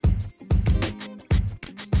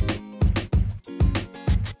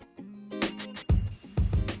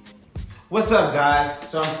What's up, guys?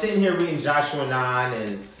 So I'm sitting here reading Joshua 9,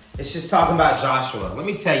 and it's just talking about Joshua. Let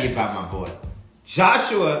me tell you about my boy.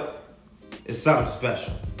 Joshua is something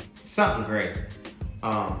special, something great.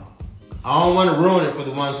 I don't want to ruin it for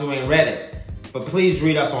the ones who ain't read it, but please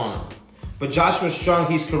read up on him. But Joshua's strong,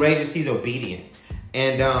 he's courageous, he's obedient.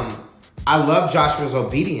 And I love Joshua's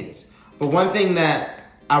obedience. But one thing that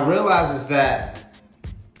I realize is that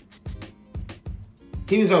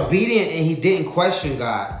he was obedient and he didn't question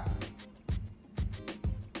God.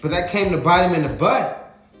 But that came to bite him in the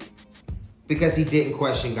butt because he didn't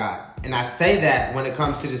question God. And I say that when it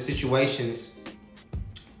comes to the situations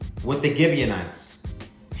with the Gibeonites.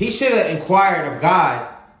 He should have inquired of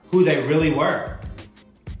God who they really were.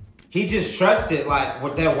 He just trusted, like,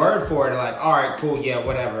 with their word for it, like, all right, cool, yeah,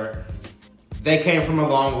 whatever. They came from a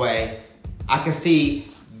long way. I can see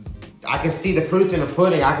the proof in the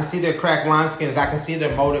pudding. I can see their cracked wineskins. I can see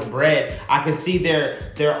their molded bread. I can see their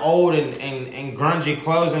old and grungy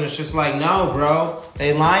clothes. And it's just like, no, bro,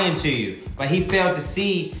 they lying to you. But he failed to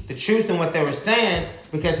see the truth in what they were saying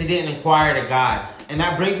because he didn't inquire to God. And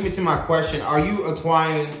that brings me to my question. Are you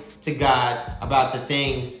inquiring to God about the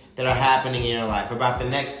things that are happening in your life, about the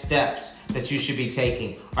next steps that you should be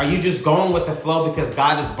taking? Are you just going with the flow because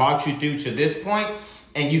God has brought you through to this point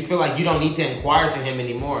and you feel like you don't need to inquire to him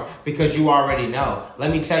anymore because you already know?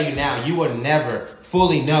 Let me tell you now, you will never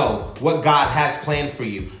fully know what God has planned for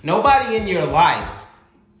you. Nobody in your life,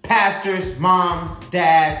 pastors, moms,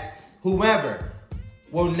 dads, whoever,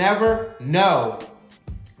 will never know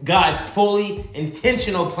God's fully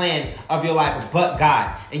intentional plan of your life but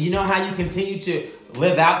God. And you know how you continue to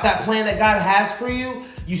live out that plan that God has for you?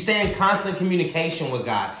 You stay in constant communication with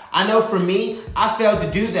God. I know for me, I failed to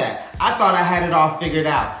do that. I thought I had it all figured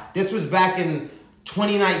out. This was back in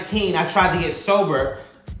 2019. I tried to get sober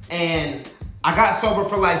and I got sober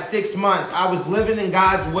for like 6 months. I was living in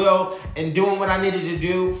God's will and doing what I needed to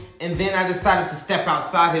do. And then I decided to step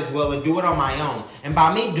outside his will and do it on my own. And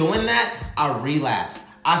by me doing that, I relapsed.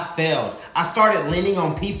 I failed. I started leaning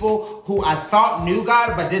on people who I thought knew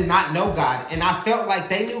God but did not know God. And I felt like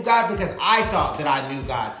they knew God because I thought that I knew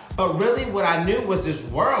God. But really what I knew was this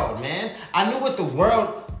world, man. I knew what the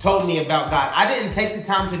world told me about God. I didn't take the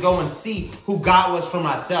time to go and see who God was for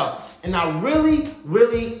myself. And I really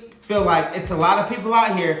feel like it's a lot of people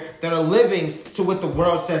out here that are living to what the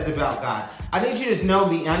world says about God. I need you to know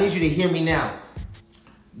me and I need you to hear me now.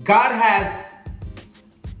 God has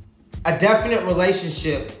a definite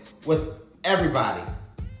relationship with everybody.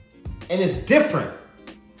 And it's different.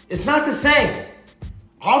 It's not the same.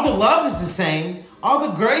 All the love is the same. All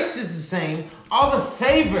the grace is the same. All the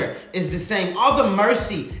favor is the same. All the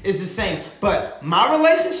mercy is the same. But my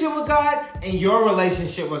relationship with God and your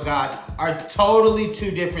relationship with God are totally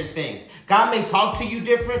two different things. God may talk to you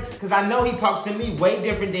different because I know he talks to me way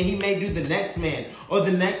different than he may do the next man or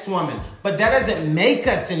the next woman. But that doesn't make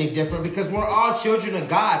us any different because we're all children of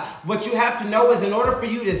God. What you have to know is in order for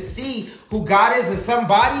you to see who God is in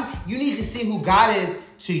somebody, you need to see who God is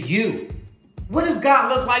to you. What does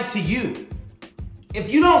God look like to you?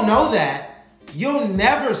 If you don't know that, you'll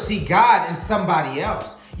never see God in somebody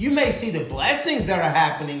else. You may see the blessings that are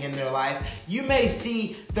happening in their life. You may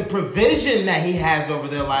see the provision that he has over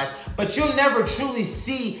their life, but you'll never truly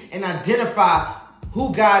see and identify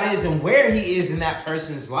who God is and where he is in that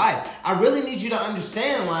person's life. I really need you to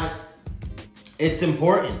understand, like, it's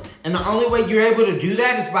important. And the only way you're able to do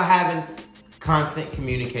that is by having constant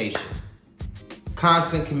communication.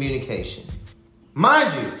 Constant communication.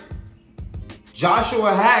 Mind you,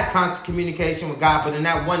 Joshua had constant communication with God, but in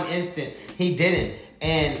that one instant, he didn't.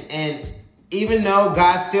 And even though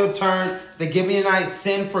God still turned the Gibeonites'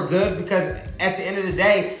 sin for good, because at the end of the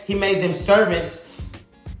day, he made them servants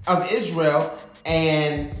of Israel,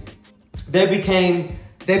 and they became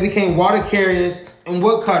water carriers and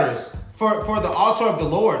woodcutters for the altar of the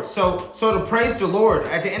Lord. So to praise the Lord,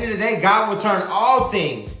 at the end of the day, God will turn all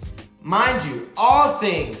things, mind you, all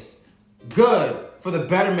things good for the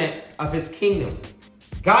betterment of his kingdom.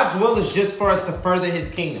 God's will is just for us to further his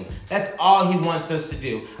kingdom. That's all he wants us to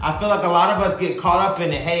do. I feel like a lot of us get caught up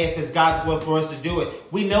in it. Hey, if it's God's will for us to do it,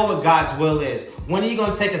 we know what God's will is. When are you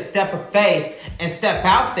going to take a step of faith and step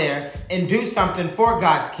out there and do something for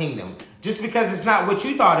God's kingdom? Just because it's not what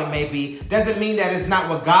you thought it may be doesn't mean that it's not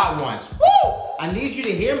what God wants. Woo! I need you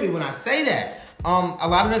to hear me when I say that. A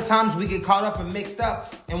lot of the times we get caught up and mixed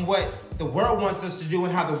up in what the world wants us to do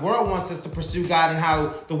and how the world wants us to pursue God and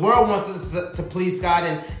how the world wants us to please God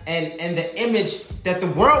and the image that the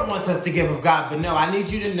world wants us to give of God. But no, I need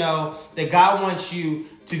you to know that God wants you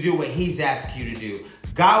to do what he's asked you to do.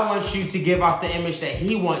 God wants you to give off the image that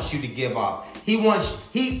he wants you to give off.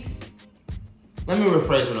 Let me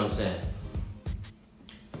rephrase what I'm saying.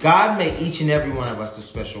 God made each and every one of us a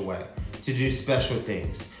special way to do special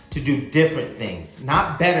things, to do different things,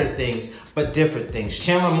 not better things, but different things.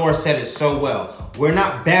 Chandler Moore said it so well. We're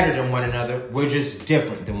not better than one another. We're just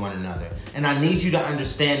different than one another. And I need you to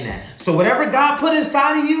understand that. So whatever God put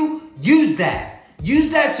inside of you, use that.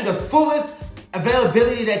 Use that to the fullest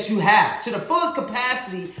availability that you have, to the fullest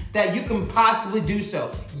capacity that you can possibly do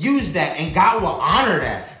so. Use that, and God will honor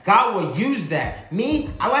that. God will use that. Me,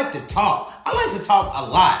 I like to talk. I like to talk a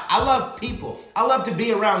lot. I love people. I love to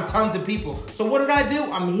be around tons of people. So what did I do?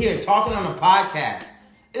 I'm here talking on a podcast.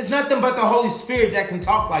 It's nothing but the Holy Spirit that can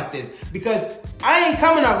talk like this, because I ain't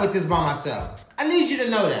coming up with this by myself. I need you to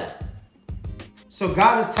know that. So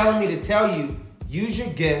God is telling me to tell you, use your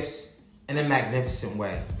gifts in a magnificent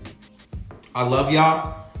way. I love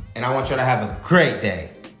y'all, and I want y'all to have a great day.